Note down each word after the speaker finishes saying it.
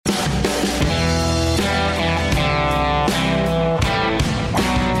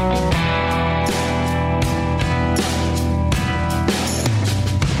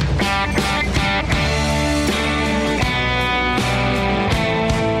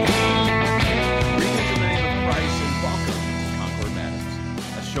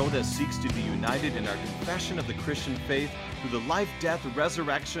united in our confession of the Christian faith through the life, death,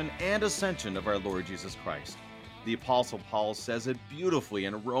 resurrection, and ascension of our Lord Jesus Christ. The Apostle Paul says it beautifully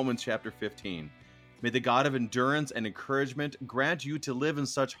in Romans chapter 15. May the God of endurance and encouragement grant you to live in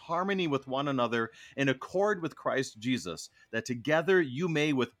such harmony with one another in accord with Christ Jesus, that together you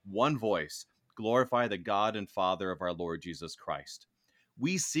may with one voice glorify the God and Father of our Lord Jesus Christ.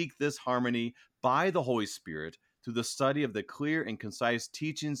 We seek this harmony by the Holy Spirit through the study of the clear and concise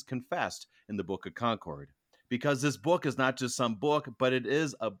teachings confessed in the Book of Concord. Because this book is not just some book, but it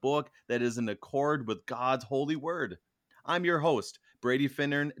is a book that is in accord with God's holy word. I'm your host, Brady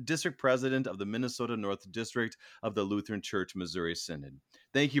Finnern, District President of the Minnesota North District of the Lutheran Church Missouri Synod.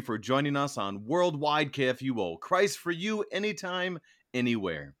 Thank you for joining us on Worldwide KFUO, Christ for you, anytime,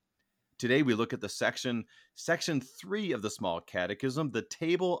 anywhere. Today we look at the section 3 of the Small Catechism, the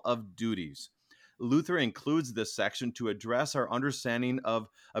Table of Duties. Luther includes this section to address our understanding of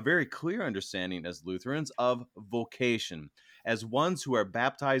a very clear understanding as Lutherans of vocation. As ones who are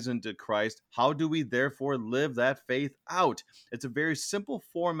baptized into Christ, how do we therefore live that faith out? It's a very simple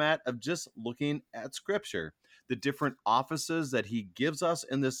format of just looking at Scripture, the different offices that he gives us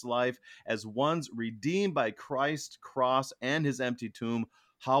in this life as ones redeemed by Christ's cross and his empty tomb.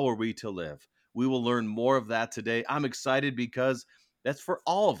 How are we to live? We will learn more of that today. I'm excited because that's for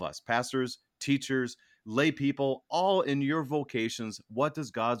all of us, pastors, teachers, lay people, all in your vocations. What does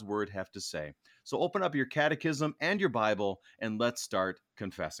God's word have to say? So open up your catechism and your Bible, and let's start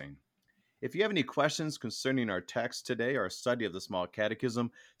confessing. If you have any questions concerning our text today, our study of the Small Catechism,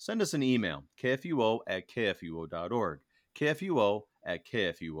 send us an email, kfuo@kfuo.org,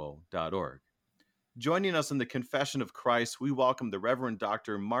 kfuo@kfuo.org. Joining us in the Confession of Christ, we welcome the Reverend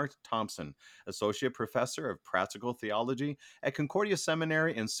Dr. Mark Thompson, Associate Professor of Practical Theology at Concordia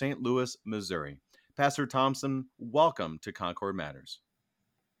Seminary in St. Louis, Missouri. Pastor Thompson, welcome to Concord Matters.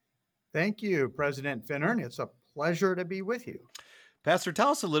 Thank you, President Finnern. It's a pleasure to be with you. Pastor,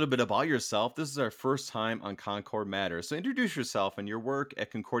 tell us a little bit about yourself. This is our first time on Concord Matters, so introduce yourself and your work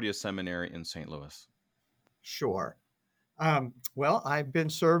at Concordia Seminary in St. Louis. Sure. Well, I've been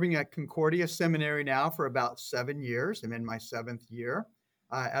serving at Concordia Seminary now for about 7 years. I'm in my 7th year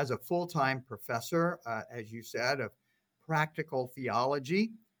as a full-time professor, as you said, of practical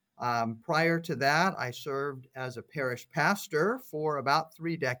theology. Prior to that, I served as a parish pastor for about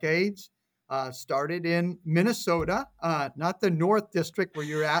 3 decades. Started in Minnesota, not the North District where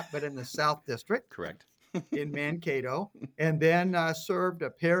you're at, but in the South District. Correct. In Mankato, and then served a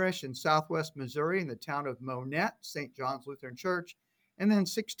parish in Southwest Missouri in the town of Monette, St. John's Lutheran Church, and then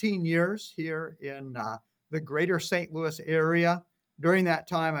 16 years here in the greater St. Louis area. During that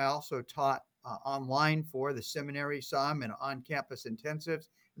time, I also taught online for the seminary some and on-campus intensives.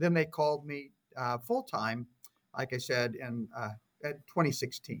 Then they called me full-time, like I said, in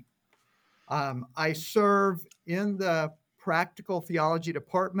 2016. I serve in the practical theology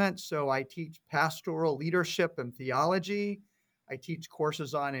department, so I teach pastoral leadership and theology. I teach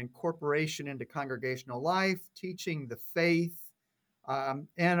courses on incorporation into congregational life, teaching the faith, and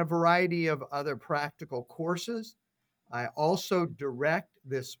a variety of other practical courses. I also direct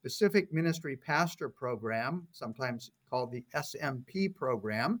the specific ministry pastor program, sometimes called the SMP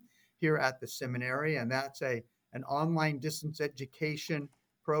program, here at the seminary, and that's an online distance education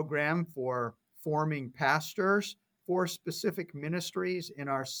program for forming pastors for specific ministries in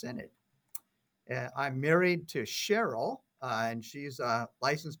our synod. I'm married to Cheryl, and she's a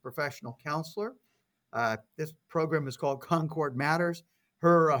licensed professional counselor. This program is called Concord Matters.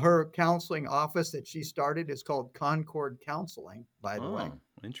 Her counseling office that she started is called Concord Counseling, by the way.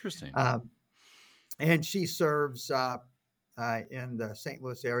 Interesting. And she serves in the St.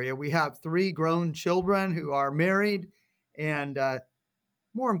 Louis area. We have 3 grown children who are married, and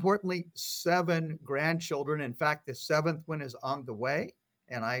more importantly, 7 grandchildren. In fact, the 7th one is on the way,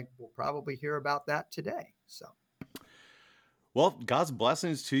 and I will probably hear about that today. So, well, God's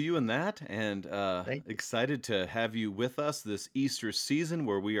blessings to you in that, and excited to have you with us this Easter season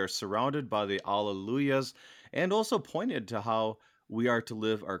where we are surrounded by the Alleluias and also pointed to how we are to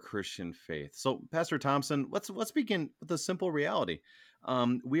live our Christian faith. So, Pastor Thompson, let's begin with a simple reality.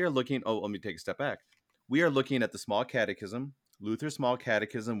 We are looking, let me take a step back. We are looking at the Small Catechism, Luther's Small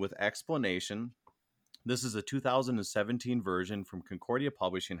Catechism with explanation. This is a 2017 version from Concordia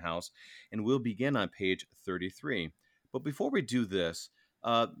Publishing House, and we'll begin on page 33. But before we do this,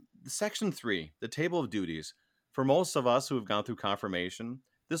 section 3, the Table of Duties, for most of us who have gone through confirmation,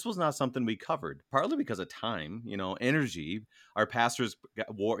 this was not something we covered, partly because of time, energy. Our pastors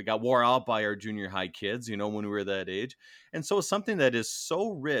got wore out by our junior high kids, when we were that age. And so it's something that is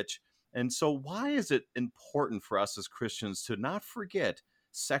so rich. And so why is it important for us as Christians to not forget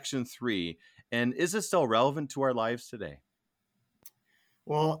section 3. And is it still relevant to our lives today?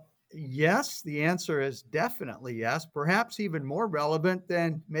 Well, yes, the answer is definitely yes, perhaps even more relevant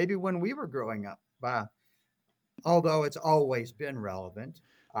than maybe when we were growing up, although it's always been relevant.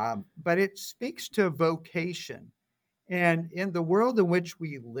 But it speaks to vocation. And in the world in which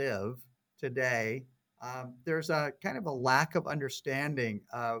we live today, there's a kind of a lack of understanding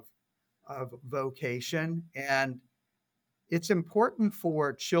of vocation. And it's important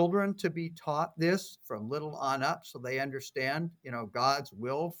for children to be taught this from little on up so they understand, God's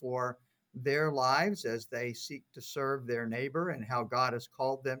will for their lives as they seek to serve their neighbor and how God has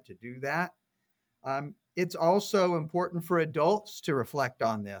called them to do that. It's also important for adults to reflect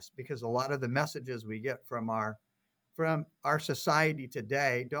on this because a lot of the messages we get from our society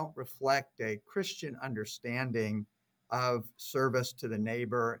today don't reflect a Christian understanding of service to the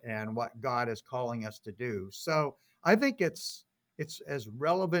neighbor and what God is calling us to do. So I think it's as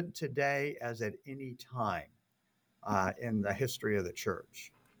relevant today as at any time in the history of the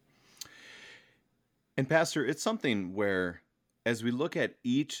church. And Pastor, it's something where as we look at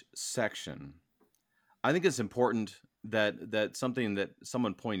each section, I think it's important that something that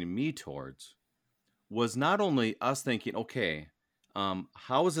someone pointed me towards was not only us thinking, okay,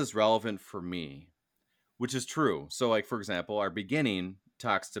 how is this relevant for me? Which is true. So, like, for example, our beginning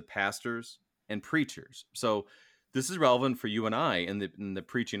talks to pastors and preachers. So this is relevant for you and I in the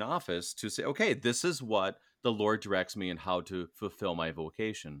preaching office to say, okay, this is what the Lord directs me and how to fulfill my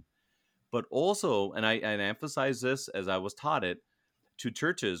vocation. But also, and I emphasize this as I was taught it, to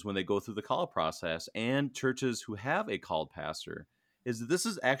churches when they go through the call process and churches who have a called pastor, is that this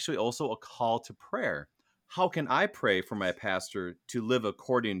is actually also a call to prayer. How can I pray for my pastor to live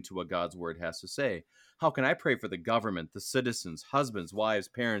according to what God's word has to say? How can I pray for the government, the citizens, husbands, wives,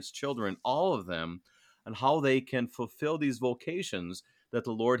 parents, children, all of them, and how they can fulfill these vocations that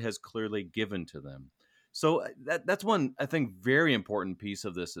the Lord has clearly given to them? So that's one, I think, very important piece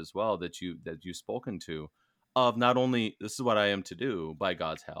of this as well that you've spoken to, of not only this is what I am to do by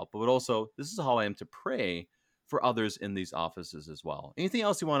God's help, but also this is how I am to pray for others in these offices as well. Anything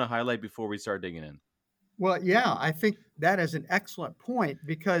else you want to highlight before we start digging in? Well, yeah, I think that is an excellent point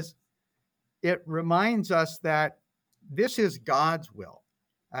because it reminds us that this is God's will.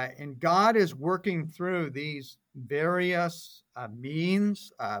 And God is working through these various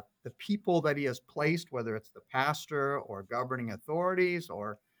means, the people that he has placed, whether it's the pastor or governing authorities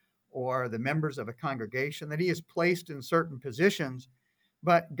or the members of a congregation that he has placed in certain positions.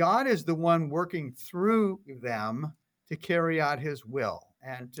 But God is the one working through them to carry out his will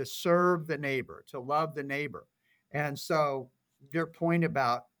and to serve the neighbor, to love the neighbor. And so your point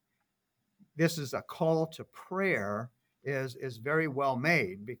about this is a call to prayer is very well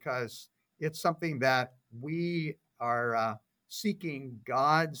made because it's something that we are seeking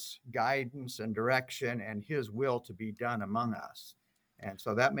God's guidance and direction and his will to be done among us. And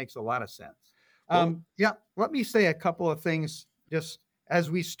so that makes a lot of sense. Well, Yeah, let me say a couple of things just as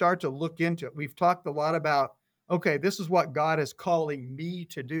we start to look into it. We've talked a lot about, okay, this is what God is calling me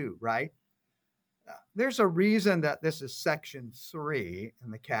to do, right? There's a reason that this is section 3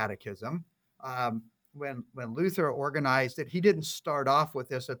 in the Catechism. When Luther organized it, he didn't start off with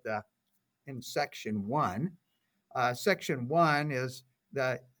this in section 1. Section 1 is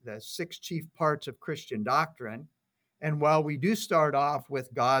the 6 chief parts of Christian doctrine. And while we do start off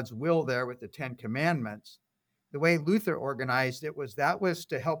with God's will there with the 10 commandments, the way Luther organized it was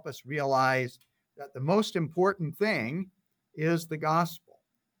to help us realize that the most important thing is the gospel,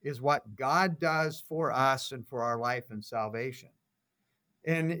 is what God does for us and for our life and salvation.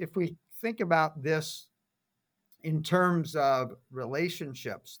 And if we think about this in terms of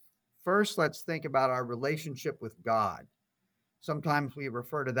relationships, first let's think about our relationship with God. Sometimes we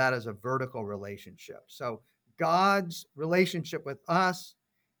refer to that as a vertical relationship. So God's relationship with us,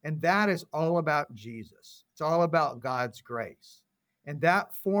 and that is all about Jesus. It's all about God's grace. And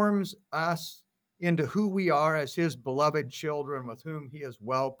that forms us into who we are as his beloved children with whom he is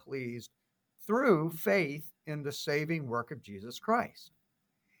well pleased through faith in the saving work of Jesus Christ.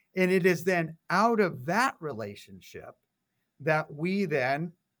 And it is then out of that relationship that we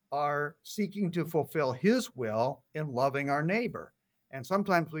then are seeking to fulfill his will in loving our neighbor. And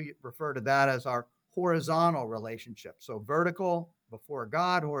sometimes we refer to that as our horizontal relationship. So vertical before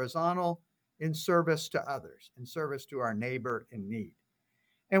God, horizontal in service to others, in service to our neighbor in need.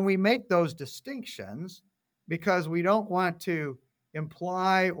 And we make those distinctions because we don't want to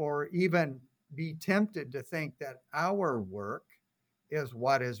imply or even be tempted to think that our work is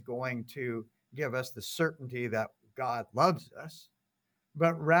what is going to give us the certainty that God loves us,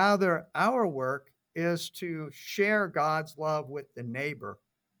 but rather our work is to share God's love with the neighbor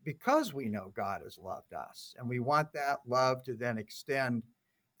because we know God has loved us. And we want that love to then extend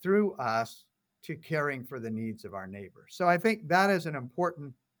through us to caring for the needs of our neighbor. So I think that is an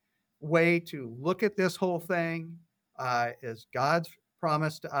important way to look at this whole thing, is God's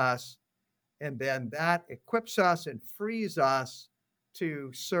promise to us. And then that equips us and frees us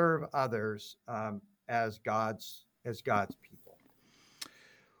to serve others, as God's people.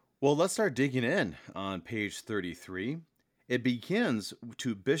 Well, let's start digging in on page 33. It begins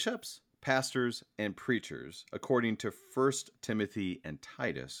to bishops, pastors, and preachers, according to 1 Timothy and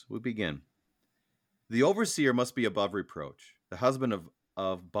Titus. We begin. The overseer must be above reproach, the husband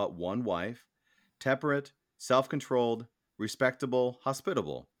of but one wife, temperate, self-controlled, respectable,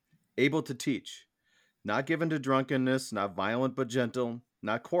 hospitable, able to teach, not given to drunkenness, not violent but gentle,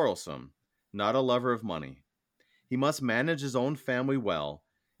 not quarrelsome, not a lover of money. He must manage his own family well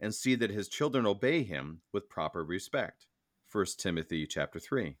and see that his children obey him with proper respect. 1 Timothy chapter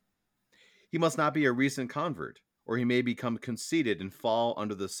 3. He must not be a recent convert, or he may become conceited and fall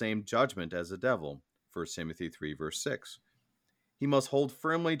under the same judgment as the devil. 1 Timothy 3 verse 6. He must hold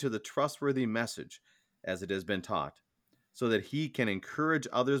firmly to the trustworthy message as it has been taught, so that he can encourage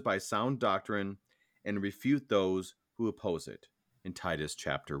others by sound doctrine and refute those who oppose it. In Titus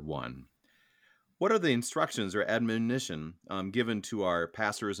chapter 1. What are the instructions or admonition given to our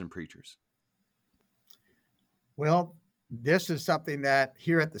pastors and preachers? Well, this is something that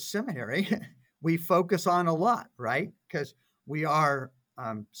here at the seminary we focus on a lot, right? Because we are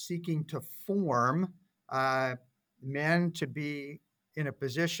seeking to form men to be in a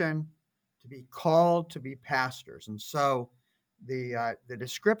position to be called to be pastors. And so the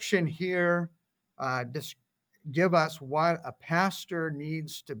description here give us what a pastor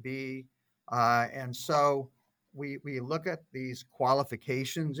needs to be. And so we look at these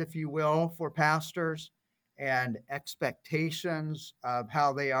qualifications, if you will, for pastors and expectations of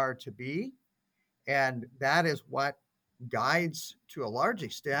how they are to be. And that is what guides, to a large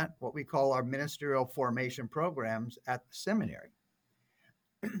extent, what we call our ministerial formation programs at the seminary.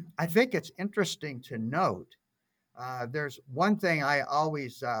 I think it's interesting to note, there's one thing I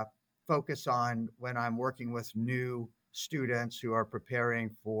always focus on when I'm working with new students who are preparing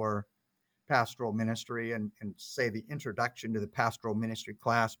for pastoral ministry, and say the introduction to the pastoral ministry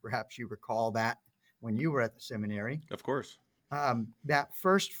class. Perhaps you recall that when you were at the seminary. Of course. That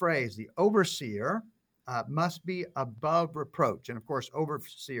first phrase, the overseer, must be above reproach. And of course,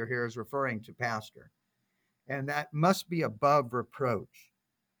 overseer here is referring to pastor. And that must be above reproach.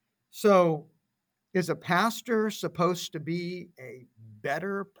 So is a pastor supposed to be a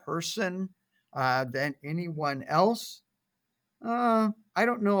better person than anyone else? I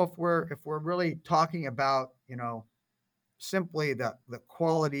don't know if we're really talking about, simply the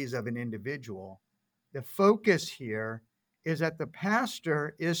qualities of an individual. The focus here is that the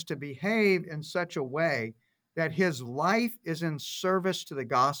pastor is to behave in such a way that his life is in service to the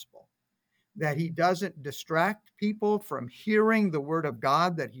gospel, that he doesn't distract people from hearing the word of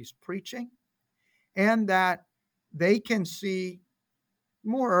God that he's preaching, and that they can see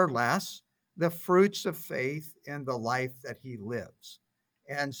more or less the fruits of faith in the life that he lives.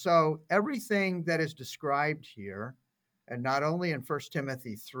 And so everything that is described here, and not only in 1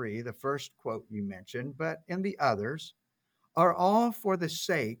 Timothy 3, the first quote you mentioned, but in the others, are all for the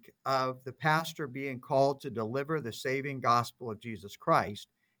sake of the pastor being called to deliver the saving gospel of Jesus Christ,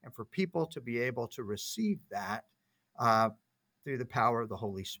 and for people to be able to receive that through the power of the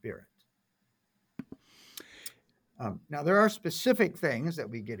Holy Spirit. Now, there are specific things that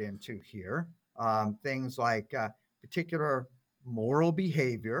we get into here, things like particular moral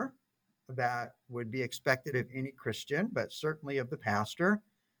behavior that would be expected of any Christian, but certainly of the pastor,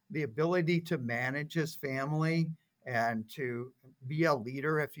 the ability to manage his family and to be a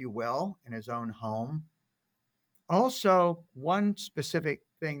leader, if you will, in his own home. Also, one specific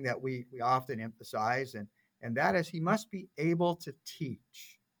thing that we often emphasize, and that is he must be able to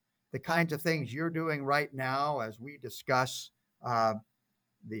teach. The kinds of things you're doing right now as we discuss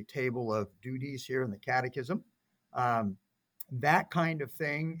the table of duties here in the Catechism. That kind of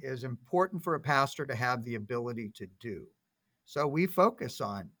thing is important for a pastor to have the ability to do. So we focus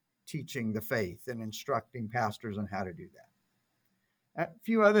on teaching the faith and instructing pastors on how to do that. A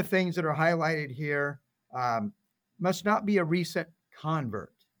few other things that are highlighted here. Must not be a recent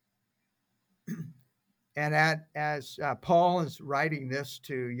convert. And as Paul is writing this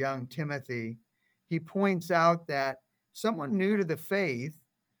to young Timothy, he points out that someone new to the faith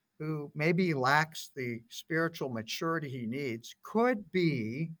who maybe lacks the spiritual maturity he needs could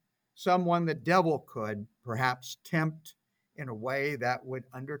be someone the devil could perhaps tempt in a way that would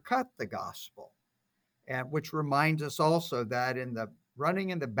undercut the gospel. and which reminds us also that in the running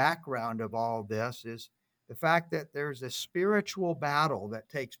in the background of all this is the fact that there's a spiritual battle that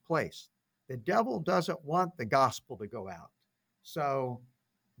takes place. The devil doesn't want the gospel to go out. So,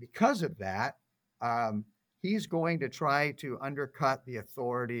 because of that, um, he's going to try to undercut the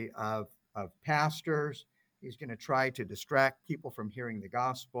authority of pastors. He's going to try to distract people from hearing the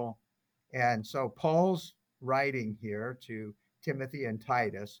gospel. And so, Paul's writing here to Timothy and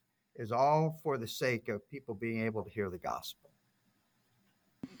Titus is all for the sake of people being able to hear the gospel.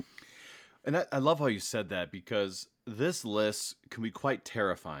 And I love how you said that, because this list can be quite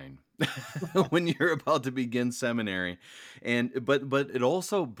terrifying when you're about to begin seminary. And but it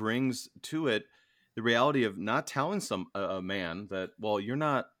also brings to it the reality of not telling a man that, well, you're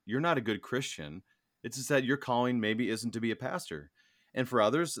not a good Christian. It's just that your calling maybe isn't to be a pastor. And for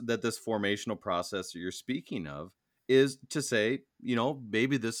others, that this formational process that you're speaking of is to say,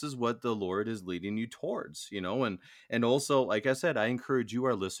 maybe this is what the Lord is leading you towards, and also, like I said, I encourage you,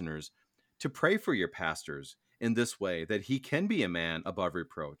 our listeners, to pray for your pastors in this way, that he can be a man above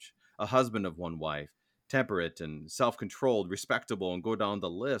reproach, a husband of one wife, temperate and self-controlled, respectable, and go down the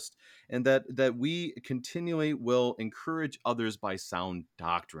list, and that we continually will encourage others by sound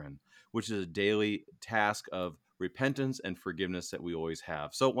doctrine, which is a daily task of repentance and forgiveness that we always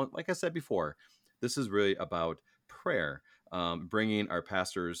have. So, like I said before, this is really about prayer, bringing our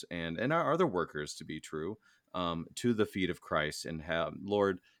pastors and our other workers, to be true, to the feet of Christ, and have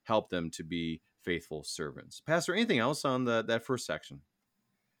Lord help them to be faithful servants. Pastor, anything else on that first section?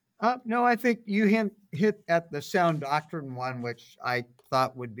 No, I think you hit at the sound doctrine one, which I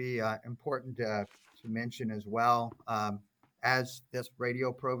thought would be important to mention as well. As this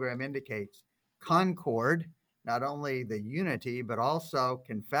radio program indicates, concord, not only the unity, but also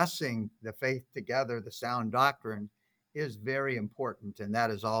confessing the faith together, the sound doctrine, is very important. And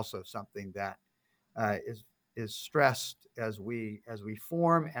that is also something that is stressed as we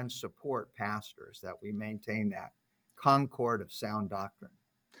form and support pastors, that we maintain that concord of sound doctrine.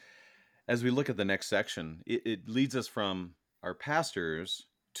 As we look at the next section, it leads us from our pastors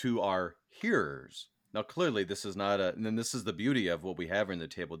to our hearers. Now, clearly, this is not and then this is the beauty of what we have in the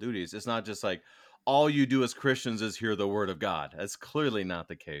table duties. It's not just like all you do as Christians is hear the word of God. That's clearly not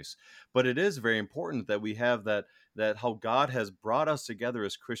the case. But it is very important that we have that how God has brought us together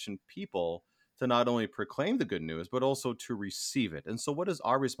as Christian people to not only proclaim the good news, but also to receive it. And so, what is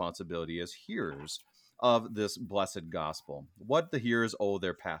our responsibility as hearers of this blessed gospel? What the hearers owe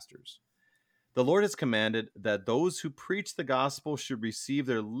their pastors? The Lord has commanded that those who preach the gospel should receive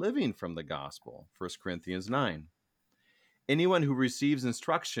their living from the gospel. 1 Corinthians 9. Anyone who receives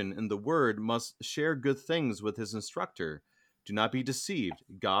instruction in the word must share good things with his instructor. Do not be deceived.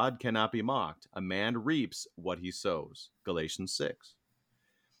 God cannot be mocked. A man reaps what he sows. Galatians 6.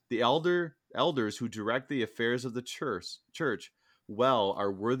 The elders who direct the affairs of the church well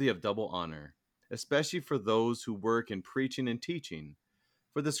are worthy of double honor, especially for those who work in preaching and teaching.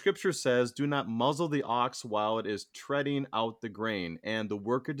 For the scripture says, do not muzzle the ox while it is treading out the grain, and the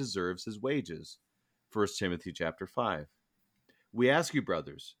worker deserves his wages. 1 Timothy chapter 5. We ask you,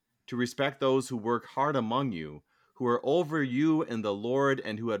 brothers, to respect those who work hard among you, who are over you in the Lord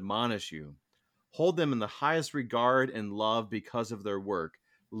and who admonish you. Hold them in the highest regard and love because of their work.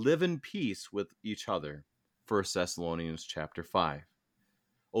 Live in peace with each other. 1 Thessalonians chapter 5.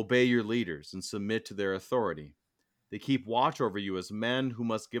 Obey your leaders and submit to their authority. They keep watch over you as men who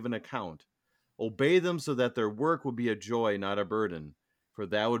must give an account. Obey them so that their work will be a joy, not a burden, for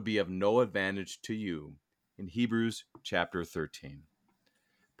that would be of no advantage to you. In Hebrews chapter 13.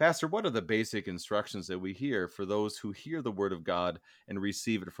 Pastor, what are the basic instructions that we hear for those who hear the word of God and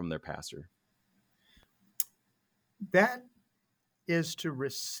receive it from their pastor? That is to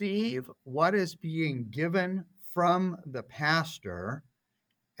receive what is being given from the pastor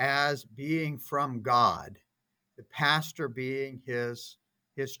as being from God, the pastor being his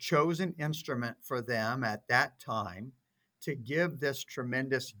chosen instrument for them at that time to give this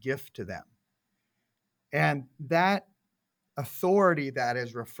tremendous gift to them. And that authority that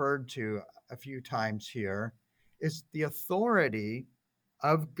is referred to a few times here is the authority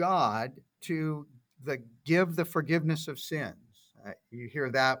of God to give the forgiveness of sins. You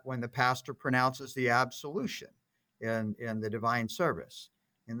hear that when the pastor pronounces the absolution in the divine service.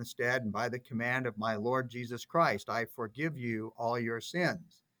 In the stead and by the command of my Lord Jesus Christ, I forgive you all your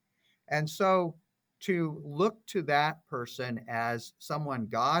sins. And so to look to that person as someone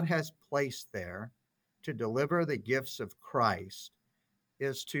God has placed there to deliver the gifts of Christ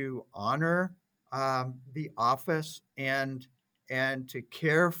is to honor the office and to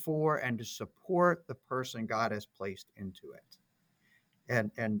care for and to support the person God has placed into it.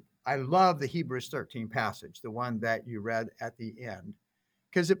 And I love the Hebrews 13 passage, the one that you read at the end,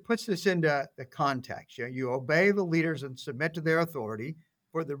 because it puts this into the context. You obey the leaders and submit to their authority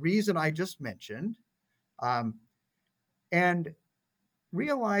for the reason I just mentioned, um, and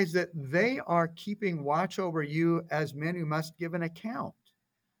realize that they are keeping watch over you as men who must give an account.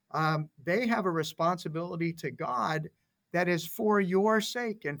 They have a responsibility to God that is for your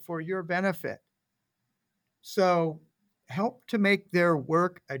sake and for your benefit. So help to make their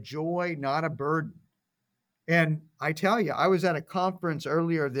work a joy, not a burden. And I tell you, I was at a conference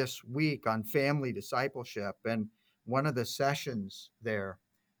earlier this week on family discipleship, and one of the sessions there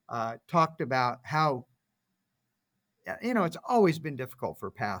talked about how, it's always been difficult for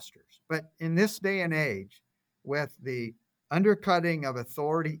pastors, but in this day and age, with the undercutting of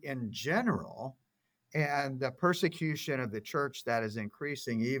authority in general and the persecution of the church that is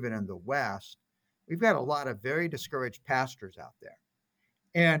increasing even in the West, we've got a lot of very discouraged pastors out there.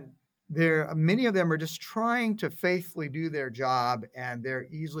 And many of them are just trying to faithfully do their job, and they're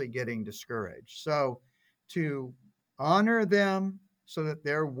easily getting discouraged. So to honor them so that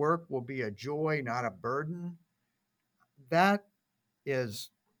their work will be a joy, not a burden, that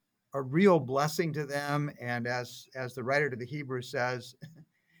is a real blessing to them. And as the writer to the Hebrews says,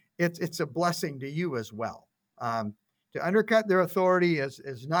 it's a blessing to you as well. To undercut their authority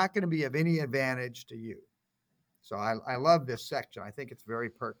is not going to be of any advantage to you. So I love this section. I think it's very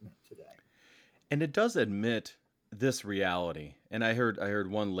pertinent today. And it does admit this reality. And I heard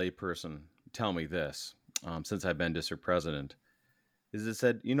one layperson tell me this since I've been district president, is it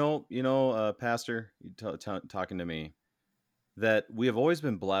said, Pastor, talking to me, that we have always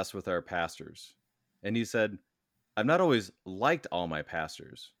been blessed with our pastors. And he said, I've not always liked all my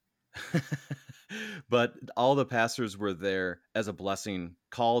pastors, but all the pastors were there as a blessing,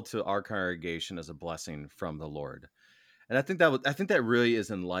 called to our congregation as a blessing from the Lord. And I think that really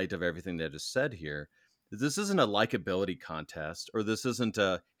is in light of everything that is said here. This isn't a likability contest, or this isn't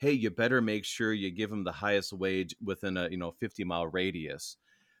a, hey, you better make sure you give them the highest wage within a 50-mile radius.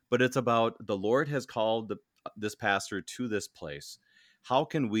 But it's about the Lord has called this pastor to this place. How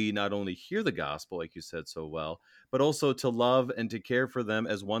can we not only hear the gospel, like you said so well, but also to love and to care for them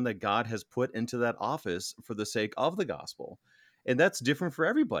as one that God has put into that office for the sake of the gospel? And that's different for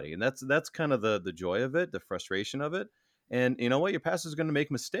everybody. And that's kind of the joy of it, the frustration of it. And you know what? Your pastor is going to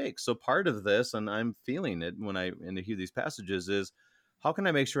make mistakes. So part of this, and I'm feeling it when I hear these passages, is how can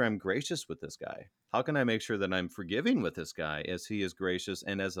I make sure I'm gracious with this guy? How can I make sure that I'm forgiving with this guy as he is gracious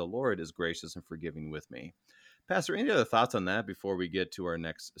and as the Lord is gracious and forgiving with me? Pastor, any other thoughts on that before we get to our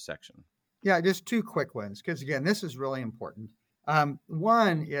next section? Yeah, just two quick ones, because again, this is really important.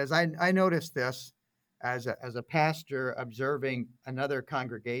 One is I noticed this as a pastor observing another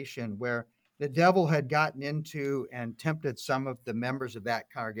congregation where the devil had gotten into and tempted some of the members of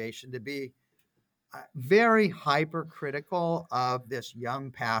that congregation to be very hypercritical of this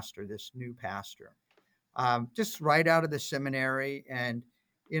young pastor, this new pastor, just right out of the seminary. And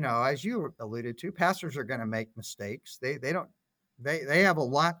as you alluded to, pastors are going to make mistakes. They have a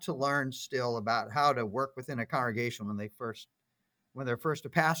lot to learn still about how to work within a congregation when they're first a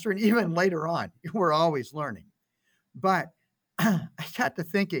pastor, and even later on. We're always learning. But I got to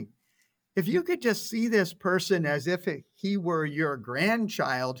thinking, if you could just see this person as if he were your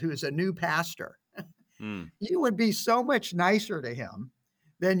grandchild who is a new pastor, you would be so much nicer to him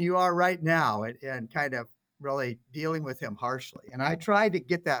than you are right now, and kind of really dealing with him harshly. And I tried to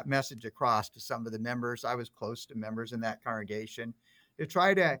get that message across to some of the members. I was close to members in that congregation, to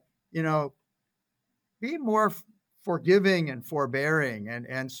try to, be more forgiving and forbearing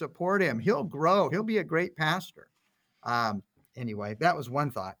and support him. He'll grow. He'll be a great pastor. Anyway, that was one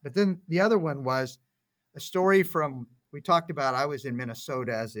thought. But then the other one was a story we talked about, I was in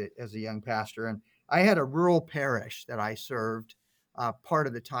Minnesota as a young pastor, and I had a rural parish that I served part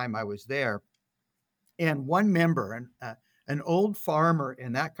of the time I was there. And one member, an old farmer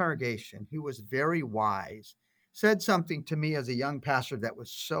in that congregation who was very wise, said something to me as a young pastor that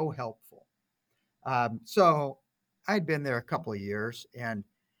was so helpful. So I'd been there a couple of years, and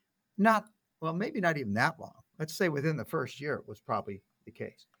maybe not even that long. Let's say within the first year, it was probably the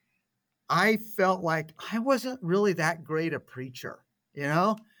case. I felt like I wasn't really that great a preacher,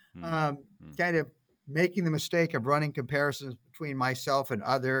 kind of making the mistake of running comparisons between myself and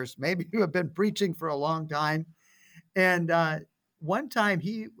others, maybe who have been preaching for a long time. And one time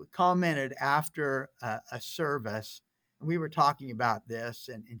he commented after a service, and we were talking about this,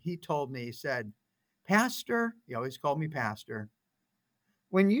 and he told me, he said, Pastor, he always called me Pastor,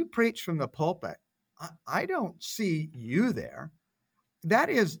 when you preach from the pulpit, I don't see you there. That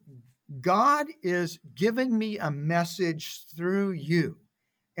is, God is giving me a message through you.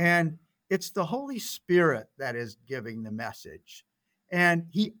 And it's the Holy Spirit that is giving the message. And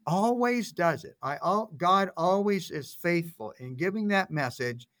he always does it. God always is faithful in giving that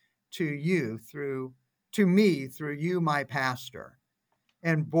message to you to me through you, my pastor.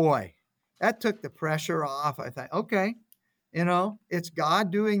 And boy, that took the pressure off. I thought, okay, it's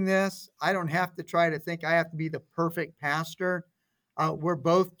God doing this. I don't have to try to think I have to be the perfect pastor. We're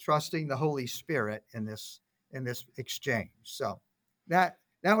both trusting the Holy Spirit in this exchange. So that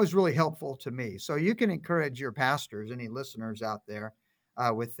was really helpful to me. So you can encourage your pastors, any listeners out there,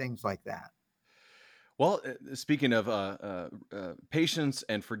 with things like that. Well, speaking of patience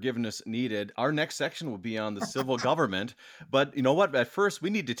and forgiveness needed, our next section will be on the civil government. But you know what? At first, we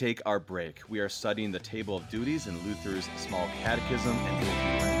need to take our break. We are studying the Table of Duties in Luther's Small Catechism, and we'll be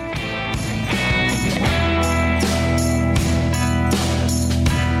right back.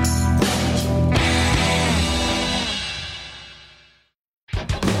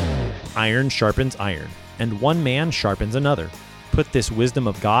 Iron sharpens iron, and one man sharpens another. Put this wisdom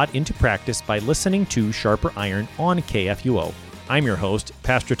of God into practice by listening to Sharper Iron on KFUO. I'm your host,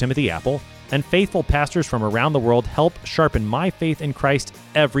 Pastor Timothy Apple, and faithful pastors from around the world help sharpen my faith in Christ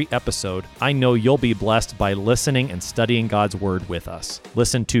every episode. I know you'll be blessed by listening and studying God's Word with us.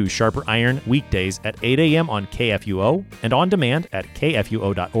 Listen to Sharper Iron weekdays at 8 a.m. on KFUO and on demand at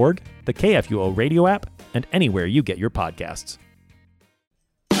kfuo.org, the KFUO radio app, and anywhere you get your podcasts.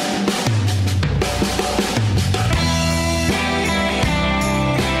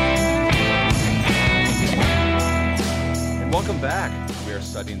 Welcome back. We are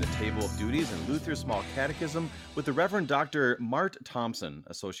studying the Table of Duties in Luther's Small Catechism with the Reverend Dr. Mart Thompson,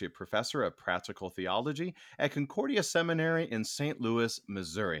 Associate Professor of Practical Theology at Concordia Seminary in St. Louis,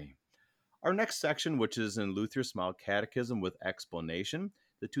 Missouri. Our next section, which is in Luther's Small Catechism with Explanation,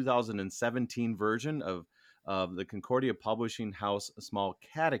 the 2017 version of the Concordia Publishing House Small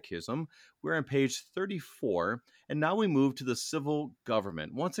Catechism. We're on page 34, and now we move to the civil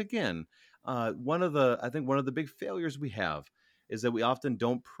government. Once again, one of the big failures we have is that we often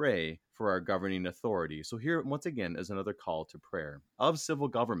don't pray for our governing authority. So here, once again, is another call to prayer of civil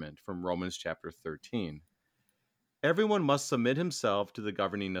government from Romans chapter 13. Everyone must submit himself to the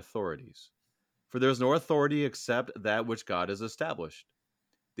governing authorities, for there is no authority except that which God has established.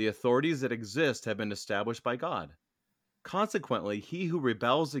 The authorities that exist have been established by God. Consequently, he who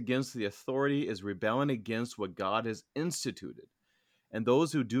rebels against the authority is rebelling against what God has instituted, and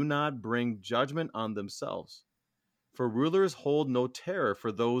those who do not bring judgment on themselves. For rulers hold no terror for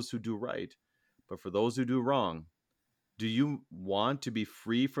those who do right, but for those who do wrong. Do you want to be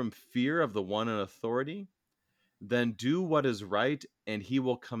free from fear of the one in authority? Then do what is right, and he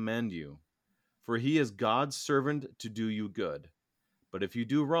will commend you. For he is God's servant to do you good. But if you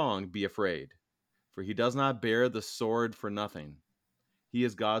do wrong, be afraid, for he does not bear the sword for nothing. He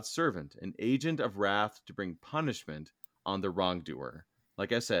is God's servant, an agent of wrath to bring punishment on the wrongdoer.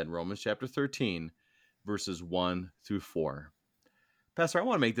 Like I said, Romans chapter 13, verses 1 through 4. Pastor, I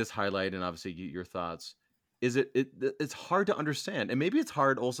want to make this highlight and obviously get your thoughts. It's hard to understand, and maybe it's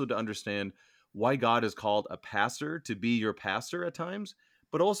hard also to understand why God has called a pastor to be your pastor at times,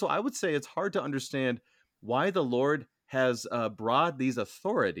 but also I would say it's hard to understand why the Lord has brought these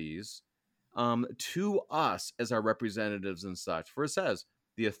authorities to us as our representatives and such. For it says,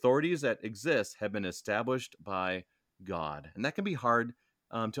 the authorities that exist have been established by God. And that can be hard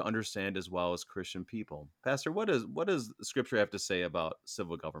to understand as well as Christian people. Pastor, what does Scripture have to say about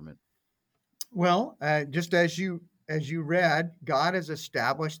civil government? Well, just as you read, God has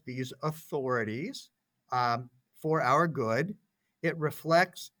established these authorities for our good. It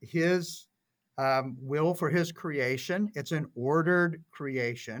reflects His will for His creation. It's an ordered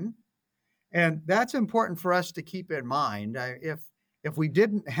creation, and that's important for us to keep in mind. If we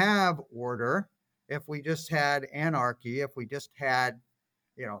didn't have order, if we just had anarchy, if we just had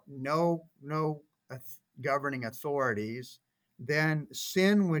no governing authorities, then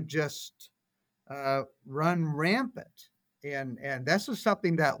sin would just run rampant. And this is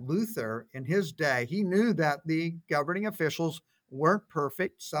something that Luther, in his day, he knew that the governing officials weren't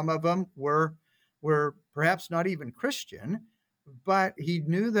perfect. Some of them were perhaps not even Christian, but he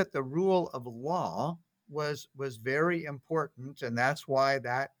knew that the rule of law was very important, and that's why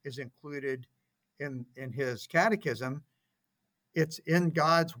that is included in his catechism. It's in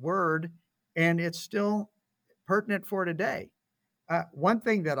God's word, and it's still pertinent for today. One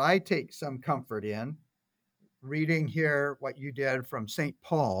thing that I take some comfort in, reading here what you did from St.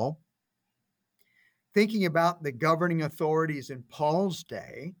 Paul, thinking about the governing authorities in Paul's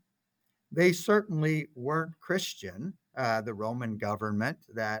day, they certainly weren't Christian, the Roman government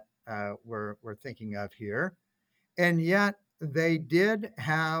that we're thinking of here. And yet they did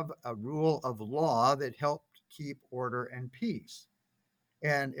have a rule of law that helped keep order and peace.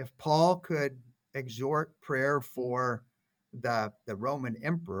 And if Paul could exhort prayer for the Roman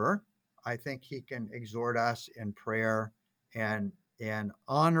emperor, I think he can exhort us in prayer and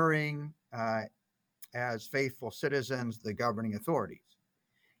honoring as faithful citizens the governing authorities.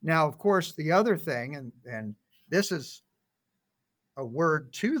 Now, of course, the other thing, and this is a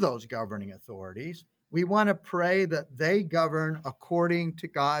word to those governing authorities, we want to pray that they govern according to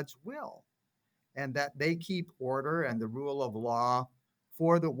God's will and that they keep order and the rule of law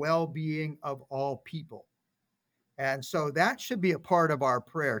for the well-being of all people. And so that should be a part of our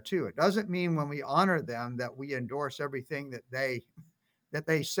prayer too. It doesn't mean when we honor them that we endorse everything that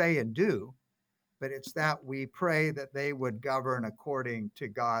they say and do, but it's that we pray that they would govern according to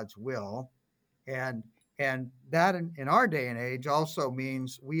God's will. And that in our day and age also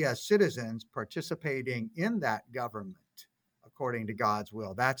means we as citizens participating in that government according to God's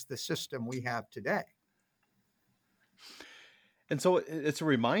will. That's the system we have today. And so it's a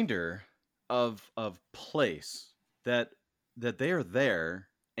reminder of place that they are there,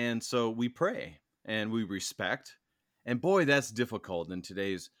 and so we pray and we respect. And boy, that's difficult in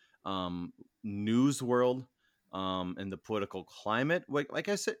today's news world, and the political climate. Like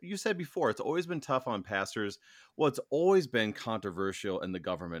I said, you said before, it's always been tough on pastors. Well, it's always been controversial in the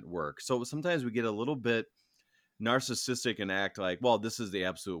government work. So sometimes we get a little bit narcissistic and act like, well, this is the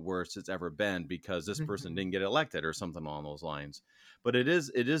absolute worst it's ever been because this person didn't get elected or something along those lines. But it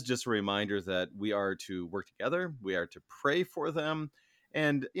is just a reminder that we are to work together. We are to pray for them.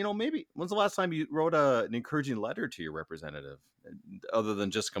 And, maybe when's the last time you wrote an encouraging letter to your representative other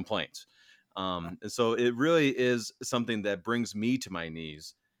than just complaints? And so it really is something that brings me to my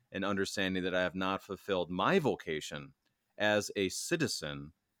knees and understanding that I have not fulfilled my vocation as a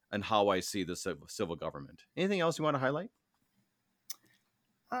citizen and how I see the civil government. Anything else you want to highlight?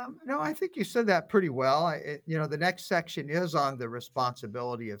 No, I think you said that pretty well. The next section is on the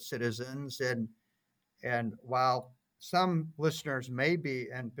responsibility of citizens, and while some listeners may be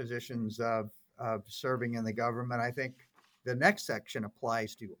in positions of serving in the government, I think the next section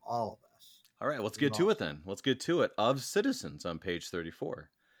applies to all of us. All right, let's get to it then. Let's get to it. Of citizens on page 34.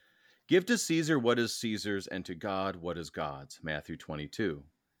 Give to Caesar what is Caesar's, and to God what is God's. Matthew 22.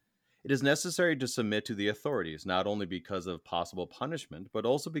 It is necessary to submit to the authorities, not only because of possible punishment, but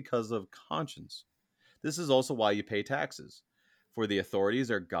also because of conscience. This is also why you pay taxes, for the authorities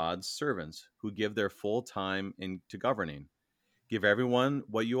are God's servants who give their full time into governing. Give everyone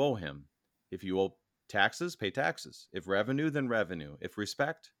what you owe him. If you owe taxes, pay taxes. If revenue, then revenue. If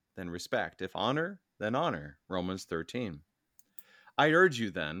respect, then respect. If honor, then honor. Romans 13. I urge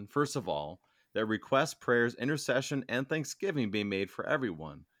you then, first of all, that requests, prayers, intercession, and thanksgiving be made for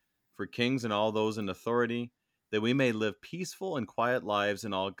everyone, for kings and all those in authority, that we may live peaceful and quiet lives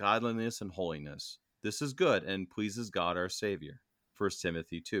in all godliness and holiness. This is good and pleases God our Savior. 1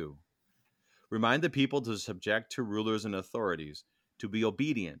 Timothy 2. Remind the people to subject to rulers and authorities, to be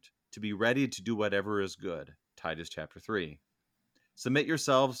obedient, to be ready to do whatever is good. Titus chapter 3. Submit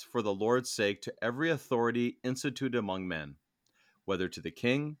yourselves for the Lord's sake to every authority instituted among men, whether to the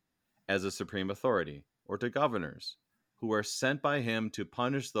king as a supreme authority, or to governors, who are sent by him to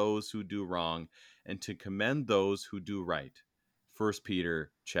punish those who do wrong and to commend those who do right. 1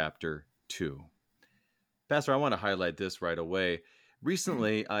 Peter chapter 2. Pastor, I want to highlight this right away.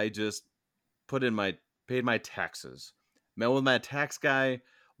 Recently, I just paid my taxes, met with my tax guy,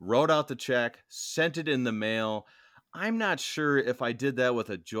 wrote out the check, sent it in the mail. I'm not sure if I did that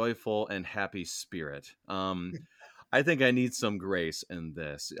with a joyful and happy spirit. I think I need some grace in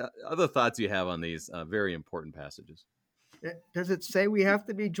this. Other thoughts you have on these very important passages? Does it say we have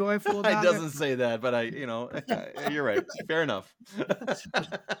to be joyful about it? Doesn't say that, but you're right. Fair enough.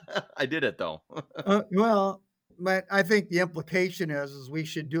 I did it though. Well, but I think the implication is we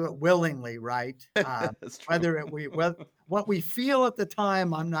should do it willingly, right? That's true. Whether what we feel at the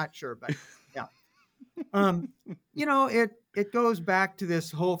time, I'm not sure, but yeah. It goes back to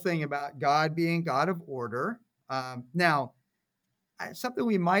this whole thing about God being God of order. Now, something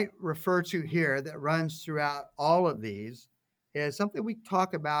we might refer to here that runs throughout all of these is something we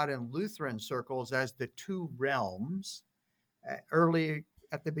talk about in Lutheran circles as the two realms. Early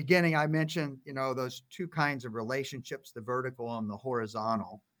at the beginning, I mentioned, those two kinds of relationships, the vertical and the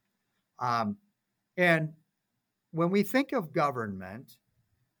horizontal. And when we think of government,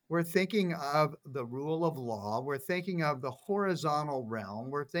 we're thinking of the rule of law. We're thinking of the horizontal realm.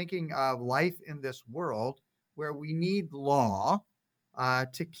 We're thinking of life in this world where we need law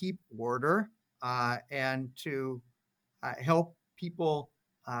to keep order and to help people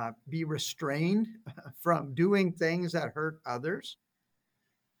be restrained from doing things that hurt others.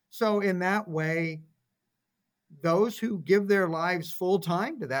 So, in that way, those who give their lives full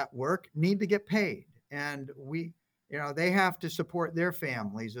time to that work need to get paid. And they have to support their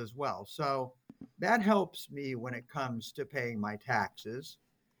families as well. So, that helps me when it comes to paying my taxes.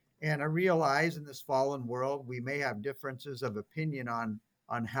 And I realize in this fallen world, we may have differences of opinion on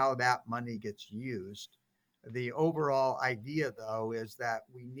how that money gets used. The overall idea, though, is that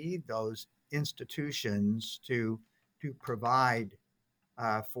we need those institutions to provide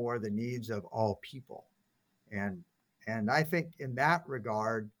for the needs of all people, and I think in that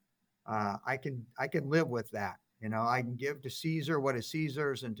regard, I can live with that. I can give to Caesar what is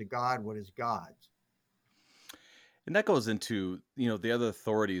Caesar's, and to God what is God's. And that goes into, the other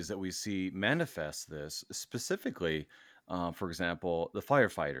authorities that we see manifest this, specifically, for example, the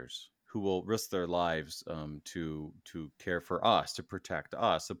firefighters who will risk their lives to care for us, to protect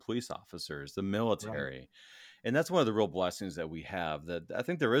us, the police officers, the Right. military. And that's one of the real blessings that we have, that I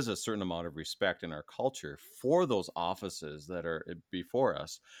think there is a certain amount of respect in our culture for those offices that are before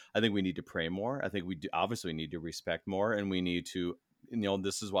us. I think we need to pray more. I think we do, obviously need to respect more, and we need to,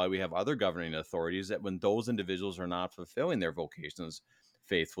 this is why we have other governing authorities, that when those individuals are not fulfilling their vocations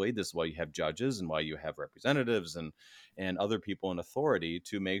faithfully, this is why you have judges and why you have representatives and other people in authority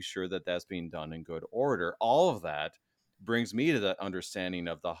to make sure that that's being done in good order. All of that brings me to that understanding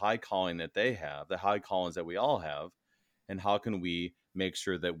of the high calling that they have, the high callings that we all have, and how can we make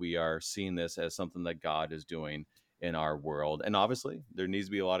sure that we are seeing this as something that God is doing in our world. And obviously, there needs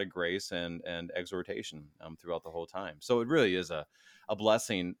to be a lot of grace and exhortation throughout the whole time. So it really is a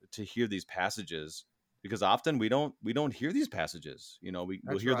blessing to hear these passages, because often we don't hear these passages. We'll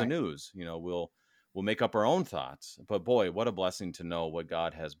That's hear the right. news. We'll make up our own thoughts. But boy, what a blessing to know what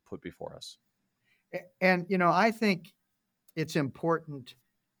God has put before us. And I think it's important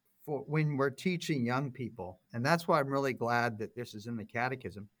for when we're teaching young people, and that's why I'm really glad that this is in the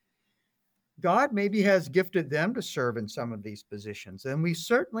Catechism. God maybe has gifted them to serve in some of these positions, and we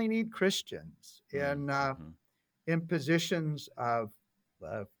certainly need Christians Mm-hmm. in positions of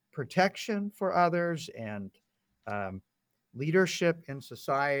protection for others and um, leadership in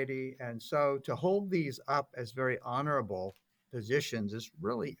society. And so, to hold these up as very honorable positions is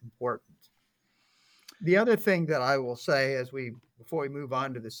really important. The other thing that I will say, before we move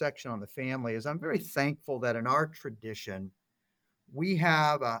on to the section on the family, is I'm very thankful that in our tradition we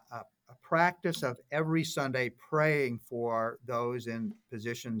have a practice of every Sunday praying for those in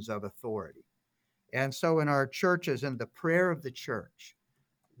positions of authority. And so in our churches, in the prayer of the church,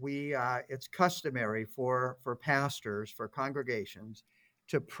 it's customary for pastors, for congregations,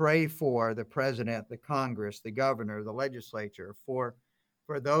 to pray for the president, the Congress, the governor, the legislature, for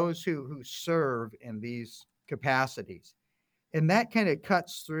those who serve in these capacities. And that kind of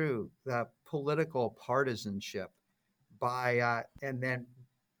cuts through the political partisanship and then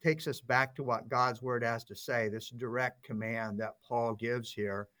takes us back to what God's word has to say, this direct command that Paul gives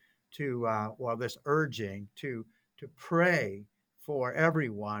here this urging to pray for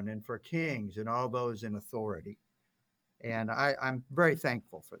everyone and for kings and all those in authority. And I'm very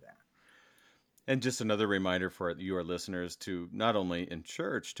thankful for that. And just another reminder for your listeners to not only in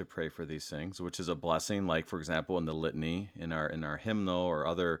church to pray for these things, which is a blessing, like for example in the litany, in our hymnal or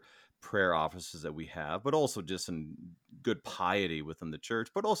other prayer offices that we have, but also just in good piety within the church,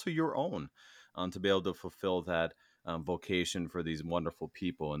 but also your own, to be able to fulfill that vocation for these wonderful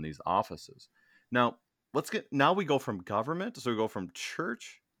people in these offices. Now, now we go from government, so we go from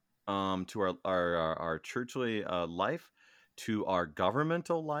church to our churchly life, to our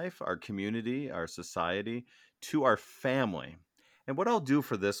governmental life, our community, our society, to our family. And what I'll do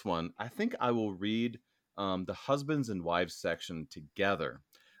for this one, I think I will read the husbands and wives section together,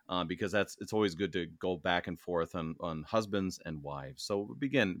 because it's always good to go back and forth on husbands and wives. So we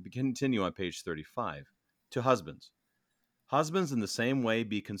continue on page 35. To husbands. Husbands, in the same way,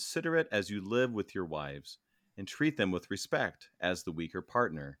 be considerate as you live with your wives, and treat them with respect as the weaker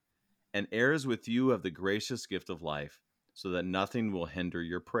partner, and heirs with you of the gracious gift of life, so that nothing will hinder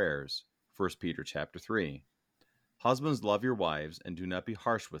your prayers. 1 Peter chapter 3. Husbands, love your wives and do not be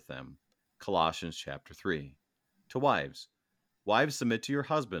harsh with them. Colossians chapter 3. To wives, submit to your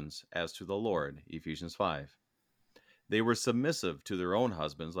husbands as to the Lord. Ephesians 5. They were submissive to their own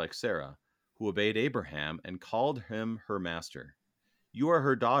husbands, like Sarah, who obeyed Abraham and called him her master. You are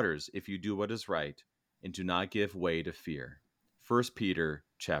her daughters if you do what is right and do not give way to fear. 1 Peter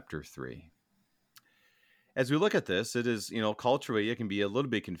chapter 3. As we look at this, it is, culturally, it can be a little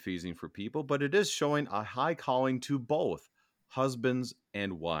bit confusing for people, but it is showing a high calling to both husbands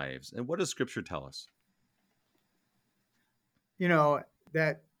and wives. And what does Scripture tell us?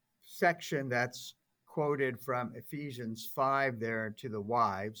 that section that's quoted from Ephesians 5 there to the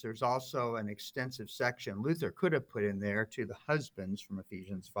wives, there's also an extensive section Luther could have put in there to the husbands from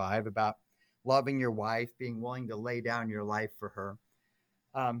Ephesians 5 about loving your wife, being willing to lay down your life for her.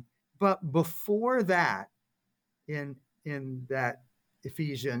 But before that, in that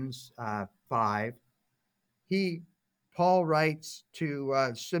Ephesians 5, Paul writes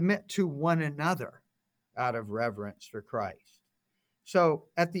to submit to one another out of reverence for Christ. So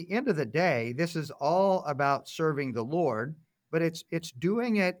at the end of the day, this is all about serving the Lord, but it's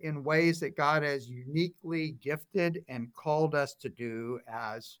doing it in ways that God has uniquely gifted and called us to do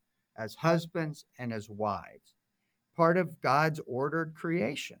as husbands and as wives. Part of God's ordered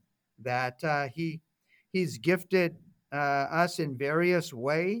creation that He's gifted us in various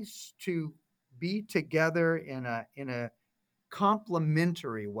ways to be together in a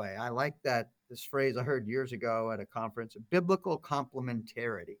complementary way. I like this phrase I heard years ago at a conference, biblical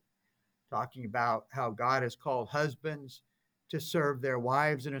complementarity, talking about how God has called husbands to serve their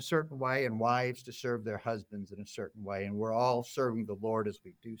wives in a certain way and wives to serve their husbands in a certain way. And we're all serving the Lord as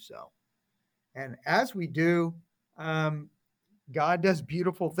we do so. And as we do, God does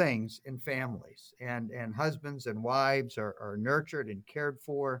beautiful things in families, and husbands and wives are nurtured and cared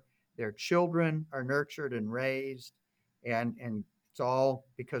for. Their children are nurtured and raised, and it's all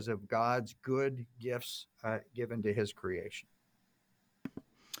because of God's good gifts given to His creation.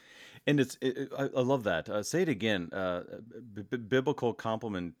 And I love that. Say it again. Biblical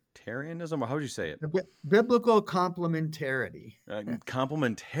complementarianism, or how would you say it? Biblical complementarity.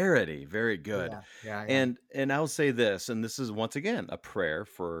 Complementarity. Very good. Yeah. And I'll say this, and this is once again a prayer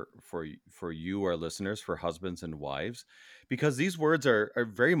for you, our listeners, for husbands and wives, because these words are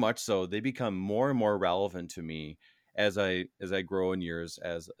very much so. They become more and more relevant to me as I grow in years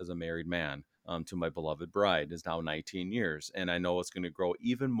as a married man. To my beloved bride is now 19 years. And I know it's going to grow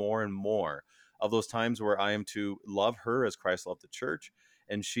even more and more of those times where I am to love her as Christ loved the church,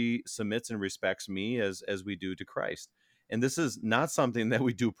 and she submits and respects me as we do to Christ. And this is not something that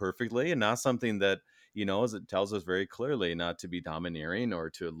we do perfectly, and not something that, as it tells us very clearly, not to be domineering or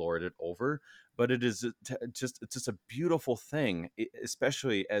to lord it over, but it is it's just a beautiful thing,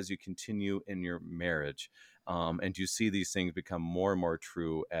 especially as you continue in your marriage. And you see these things become more and more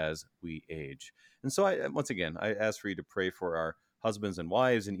true as we age. And so I ask for you to pray for our husbands and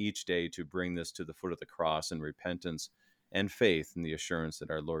wives in each day to bring this to the foot of the cross in repentance and faith in the assurance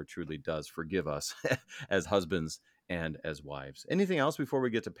that our Lord truly does forgive us as husbands and as wives. Anything else before we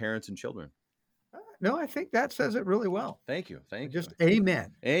get to parents and children? No, I think that says it really well. Thank you. Just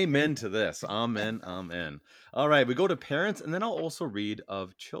amen. Amen to this. Amen. Amen. All right, we go to parents, and then I'll also read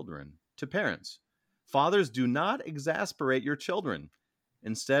of children. To parents. Fathers, do not exasperate your children.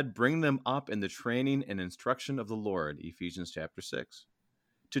 Instead, bring them up in the training and instruction of the Lord. Ephesians chapter 6.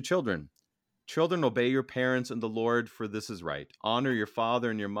 To children, obey your parents in the Lord, for this is right. Honor your father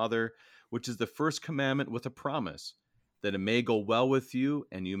and your mother, which is the first commandment with a promise, that it may go well with you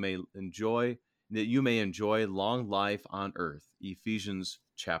and you may enjoy long life on earth. Ephesians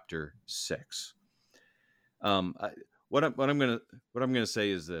chapter 6. What I'm going to say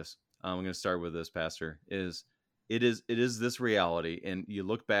is this. I'm going to start with this, Pastor, it is this reality. And you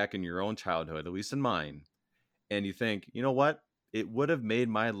look back in your own childhood, at least in mine, and you think, you know what? It would have made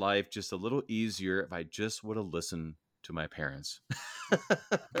my life just a little easier if I just would have listened to my parents.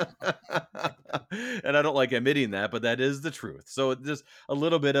 And I don't like admitting that, but that is the truth. So just a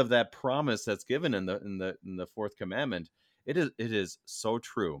little bit of that promise that's given in the fourth commandment. It is so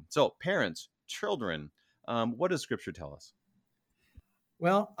true. So parents, children, what does Scripture tell us?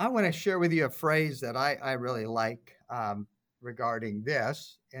 Well, I want to share with you a phrase that I really like regarding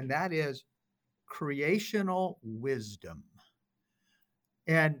this, and that is creational wisdom.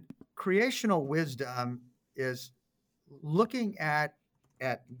 And creational wisdom is looking at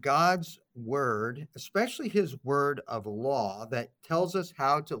God's word, especially His word of law that tells us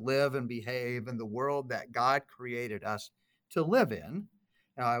how to live and behave in the world that God created us to live in.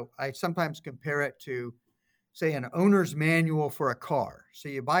 Now, I sometimes compare it to, say, an owner's manual for a car. So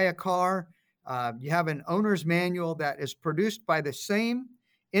you buy a car, you have an owner's manual that is produced by the same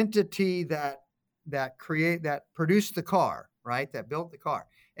entity that produced the car, right? That built the car.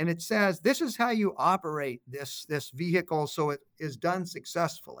 And it says, this is how you operate this vehicle so it is done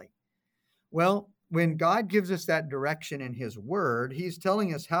successfully. Well, when God gives us that direction in His word, He's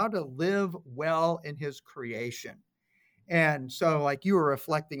telling us how to live well in His creation. And so, like you were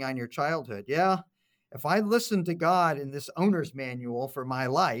reflecting on your childhood, if I listened to God in this owner's manual for my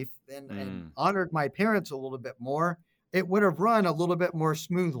life and honored my parents a little bit more, it would have run a little bit more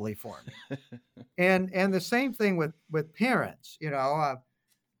smoothly for me. And the same thing with parents.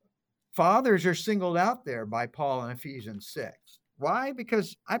 Fathers are singled out there by Paul in Ephesians 6. Why?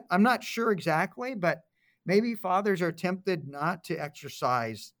 Because I'm not sure exactly, but maybe fathers are tempted not to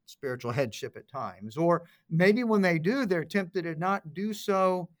exercise spiritual headship at times. Or maybe when they do, they're tempted to not do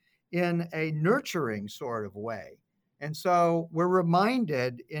so in a nurturing sort of way. And so we're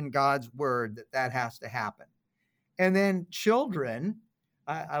reminded in God's word that that has to happen. And then children,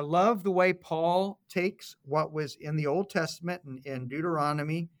 I love the way Paul takes what was in the Old Testament in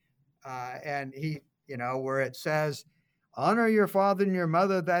Deuteronomy, and where it says, honor your father and your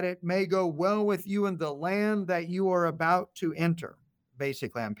mother that it may go well with you in the land that you are about to enter.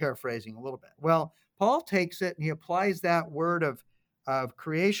 Basically, I'm paraphrasing a little bit. Well, Paul takes it and he applies that word of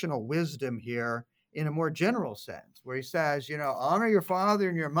creational wisdom here in a more general sense, where he says, honor your father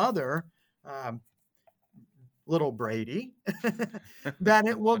and your mother, little Brady, that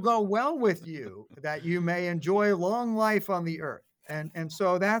it will go well with you, that you may enjoy long life on the earth. And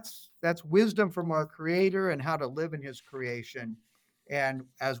so that's wisdom from our Creator and how to live in His creation. And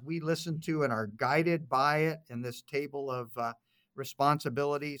as we listen to and are guided by it in this table of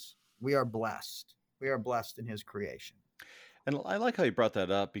responsibilities, we are blessed. We are blessed in His creation. And I like how you brought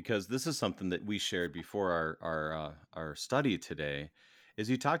that up, because this is something that we shared before our study today. Is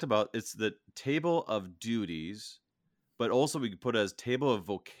you talked about, it's the table of duties, but also we could put it as table of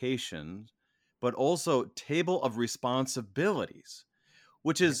vocations, but also table of responsibilities,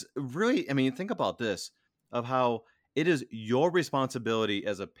 which is really, I mean, think about this, of how it is your responsibility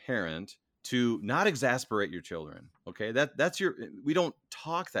as a parent to not exasperate your children. Okay, that's we don't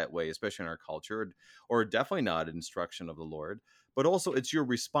talk that way, especially in our culture, or definitely not instruction of the Lord. But also, it's your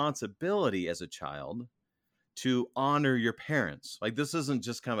responsibility as a child to honor your parents. Like, this isn't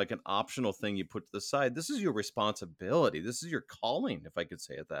just kind of like an optional thing you put to the side. This is your responsibility. This is your calling, if I could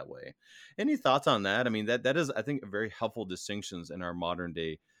say it that way. Any thoughts on that? I mean, that is, I think, very helpful distinctions in our modern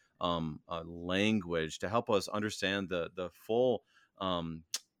day language to help us understand the full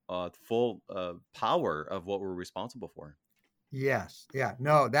power of what we're responsible for. Yes. Yeah.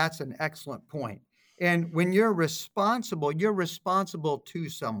 No, that's an excellent point. And when you're responsible to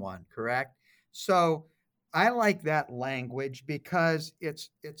someone, correct? So I like that language because it's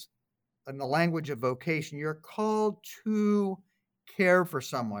in the language of vocation. You're called to care for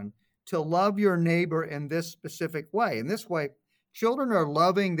someone, to love your neighbor in this specific way. In this way, children are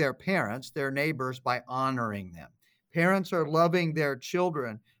loving their parents, their neighbors, by honoring them. Parents are loving their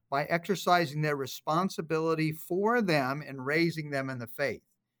children by exercising their responsibility for them and raising them in the faith.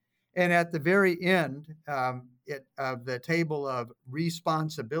 And at the very end of the table of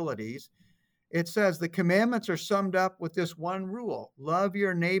responsibilities, it says the commandments are summed up with this one rule: love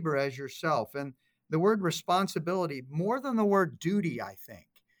your neighbor as yourself. And the word responsibility, more than the word duty, I think,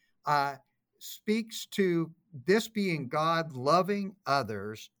 speaks to this being God loving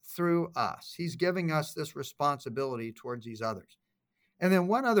others through us. He's giving us this responsibility towards these others. And then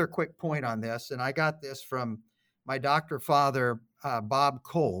one other quick point on this, and I got this from my doctor father, Bob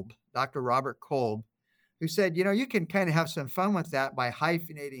Kolb, Dr. Robert Kolb, who said, you can kind of have some fun with that by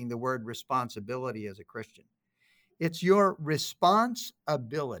hyphenating the word responsibility as a Christian. It's your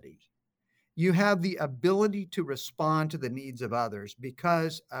responsibility. You have the ability to respond to the needs of others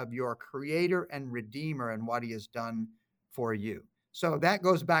because of your Creator and Redeemer and what He has done for you. So that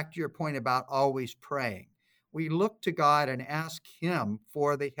goes back to your point about always praying. We look to God and ask Him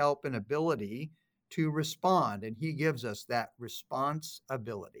for the help and ability to respond, and He gives us that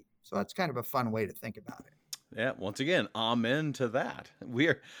responsibility. So that's kind of a fun way to think about it. Yeah, once again, amen to that. We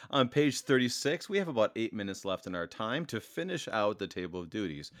are on page 36. We have about 8 minutes left in our time to finish out the table of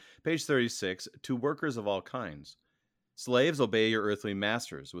duties. Page 36, to workers of all kinds. Slaves, obey your earthly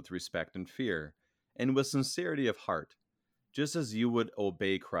masters with respect and fear, and with sincerity of heart, just as you would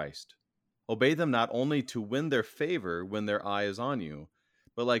obey Christ. Obey them not only to win their favor when their eye is on you,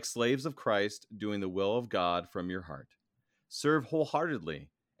 but like slaves of Christ, doing the will of God from your heart. Serve wholeheartedly,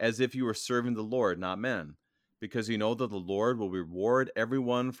 as if you were serving the Lord, not men, because you know that the Lord will reward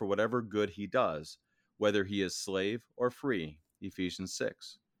everyone for whatever good he does, whether he is slave or free. Ephesians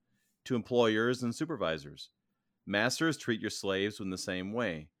 6. To employers and supervisors. Masters, treat your slaves in the same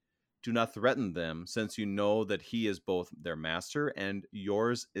way. Do not threaten them, since you know that he is both their master and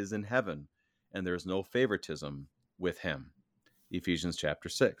yours is in heaven, and there is no favoritism with him. Ephesians chapter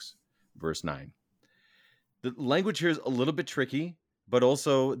 6, verse 9. The language here is a little bit tricky, but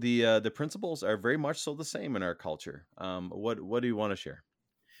also the principles are very much so the same in our culture. What do you want to share?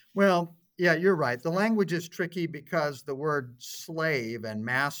 Well, yeah, you're right. The language is tricky because the word slave and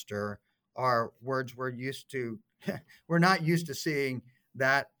master are words we're used to we're not used to seeing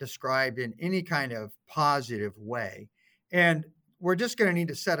that described in any kind of positive way. And we're just going to need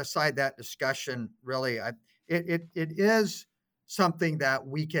to set aside that discussion. Really, it is something that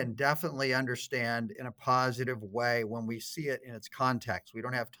we can definitely understand in a positive way when we see it in its context. We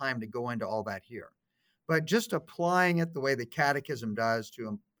don't have time to go into all that here, but just applying it the way the Catechism does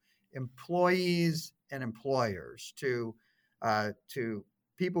to employees and employers, to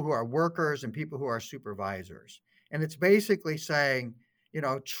people who are workers and people who are supervisors. And it's basically saying,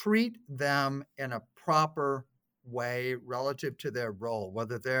 treat them in a proper way relative to their role,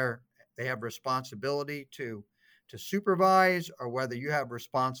 whether they have responsibility to supervise or whether you have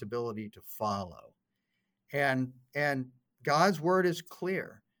responsibility to follow. And God's word is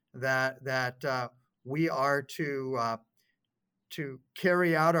clear that we are to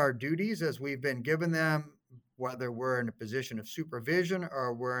carry out our duties as we've been given them, whether we're in a position of supervision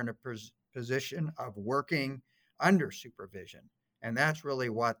or we're in a position of working under supervision. And that's really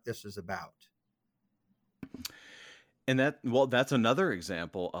what this is about. And that's another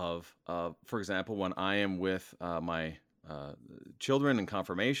example of, for example, when I am with my children in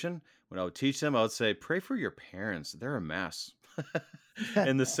confirmation, when I would teach them, I would say, pray for your parents. They're a mess.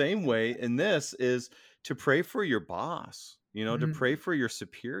 And the same way in this is to pray for your boss, to pray for your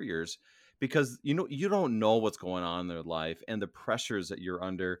superiors, because, you don't know what's going on in their life and the pressures that you're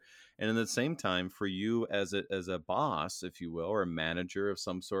under. And at the same time, for you as a boss, if you will, or a manager of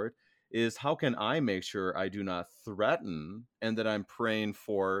some sort, is how can I make sure I do not threaten and that I'm praying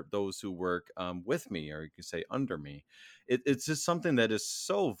for those who work with me, or you could say under me. It's just something that is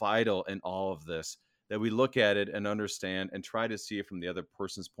so vital in all of this, that we look at it and understand and try to see it from the other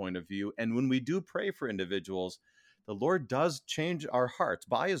person's point of view. And when we do pray for individuals, the Lord does change our hearts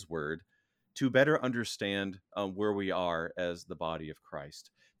by his word to better understand where we are as the body of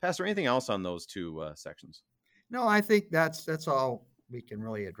Christ. Pastor, anything else on those two sections? No, I think that's all we can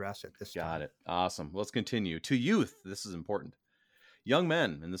really address at this time. Got it. Awesome. Let's continue. To youth, this is important. Young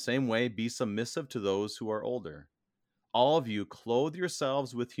men, in the same way, be submissive to those who are older. All of you clothe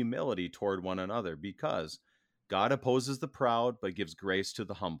yourselves with humility toward one another, because God opposes the proud, but gives grace to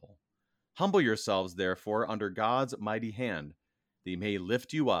the humble. Humble yourselves, therefore, under God's mighty hand, that he may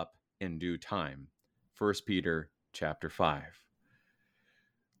lift you up in due time. 1 Peter chapter 5.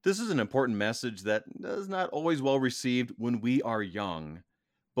 This is an important message that is not always well received when we are young,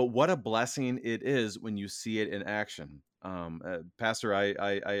 but what a blessing it is when you see it in action. Pastor,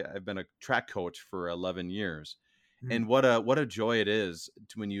 I've been a track coach for 11 years. And what a joy it is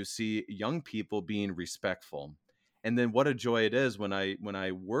when you see young people being respectful. And then what a joy it is when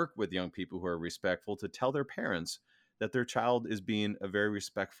I work with young people who are respectful to tell their parents that their child is being a very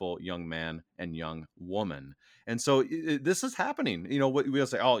respectful young man and young woman. And so this is happening. We'll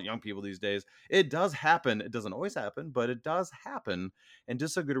say, oh, young people these days. It does happen. It doesn't always happen, but it does happen. And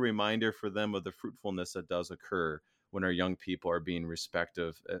just a good reminder for them of the fruitfulness that does occur when our young people are being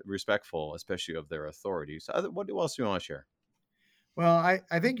respectful, especially of their authority. So what else do you want to share? Well,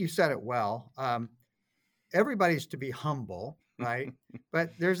 I think you said it well. Everybody's to be humble, right?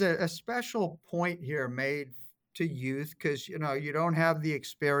 But there's a special point here made to youth, because you don't have the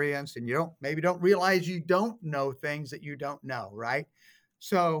experience, and you don't realize you don't know things that you don't know, right?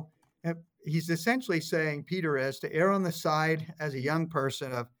 So he's essentially saying, Peter is, to err on the side as a young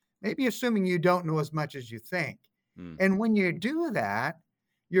person of maybe assuming you don't know as much as you think. And when you do that,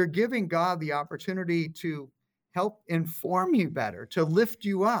 you're giving God the opportunity to help inform you better, to lift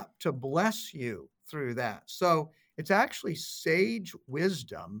you up, to bless you through that. So it's actually sage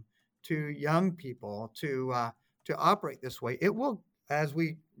wisdom to young people to operate this way. It will, as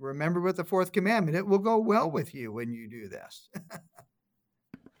we remember with the fourth commandment, it will go well with you when you do this.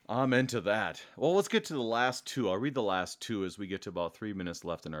 Amen to that. Well, let's get to the last two. I'll read the last two as we get to about 3 minutes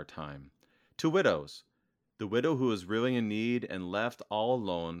left in our time. To widows. The widow who is really in need and left all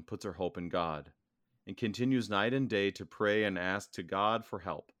alone puts her hope in God and continues night and day to pray and ask to God for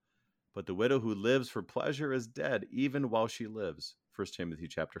help. But the widow who lives for pleasure is dead even while she lives. 1 Timothy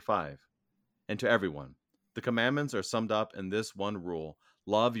chapter 5. And to everyone, the commandments are summed up in this one rule: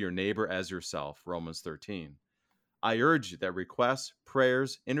 love your neighbor as yourself. Romans 13. I urge that requests,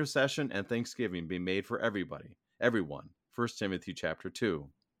 prayers, intercession, and thanksgiving be made for everyone. 1 Timothy chapter 2.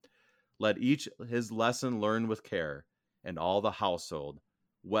 Let each his lesson learn with care, and all the household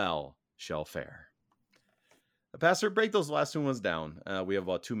well shall fare. Pastor, break those last two ones down. We have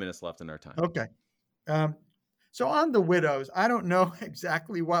about 2 minutes left in our time. Okay. So on the widows, I don't know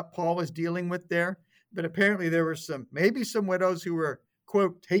exactly what Paul was dealing with there, but apparently there were maybe some widows who were,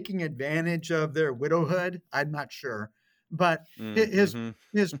 quote, taking advantage of their widowhood. I'm not sure. But his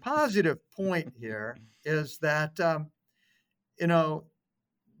Mm-hmm. his positive point here is that you know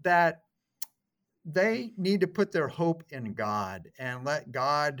that they need to put their hope in God and let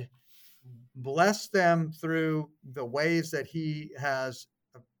God bless them through the ways that He has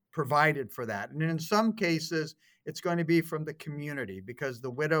provided for that. And in some cases, it's going to be from the community because the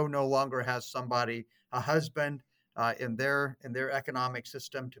widow no longer has somebody, a husband, in their economic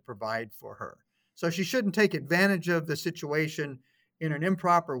system to provide for her. So she shouldn't take advantage of the situation in an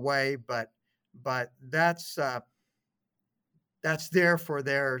improper way, but that's there for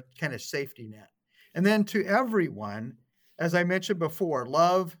their kind of safety net. And then to everyone, as I mentioned before,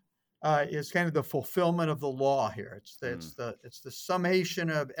 love is kind of the fulfillment of the law here. It's the summation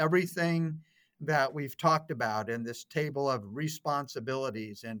of everything that we've talked about in this table of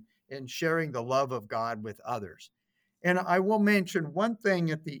responsibilities and sharing the love of God with others. And I will mention one thing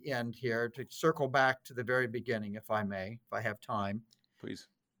at the end here to circle back to the very beginning, if I may, if I have time. Please.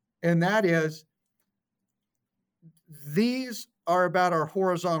 And that is, these are about our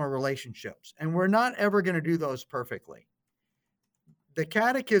horizontal relationships, and we're not ever going to do those perfectly. The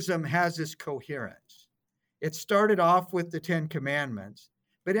Catechism has this coherence. It started off with the 10 Commandments,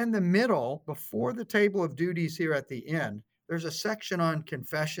 but in the middle, before the table of duties here at the end, there's a section on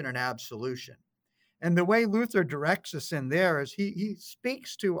confession and absolution. And the way Luther directs us in there is he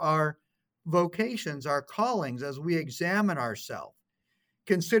speaks to our vocations, our callings, as we examine ourselves.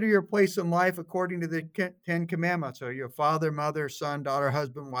 Consider your place in life according to the 10 Commandments. Are you a father, mother, son, daughter,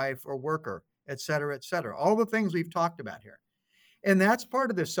 husband, wife, or worker, et cetera, et cetera. All the things we've talked about here. And that's part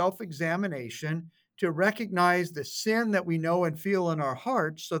of the self-examination to recognize the sin that we know and feel in our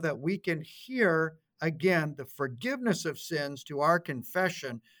hearts so that we can hear, again, the forgiveness of sins to our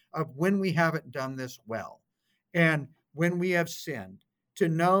confession of when we haven't done this well and when we have sinned, to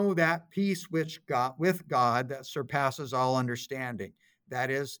know that peace with God that surpasses all understanding. That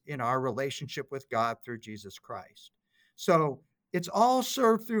is in our relationship with God through Jesus Christ. So it's all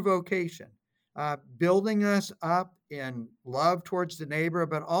served through vocation, building us up in love towards the neighbor,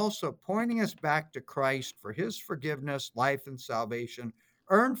 but also pointing us back to Christ for his forgiveness, life, and salvation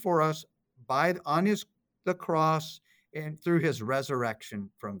earned for us on the cross and through his resurrection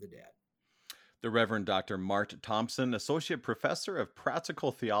from the dead. The Reverend Dr. Mart Thompson, Associate Professor of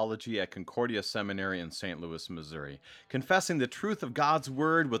Practical Theology at Concordia Seminary in St. Louis, Missouri, confessing the truth of God's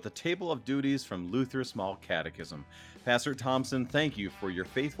Word with the table of duties from Luther's Small Catechism. Pastor Thompson, thank you for your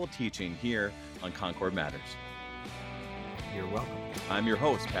faithful teaching here on Concord Matters. You're welcome. I'm your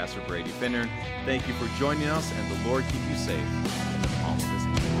host, Pastor Brady Finnern. Thank you for joining us, and the Lord keep you safe in the palm of his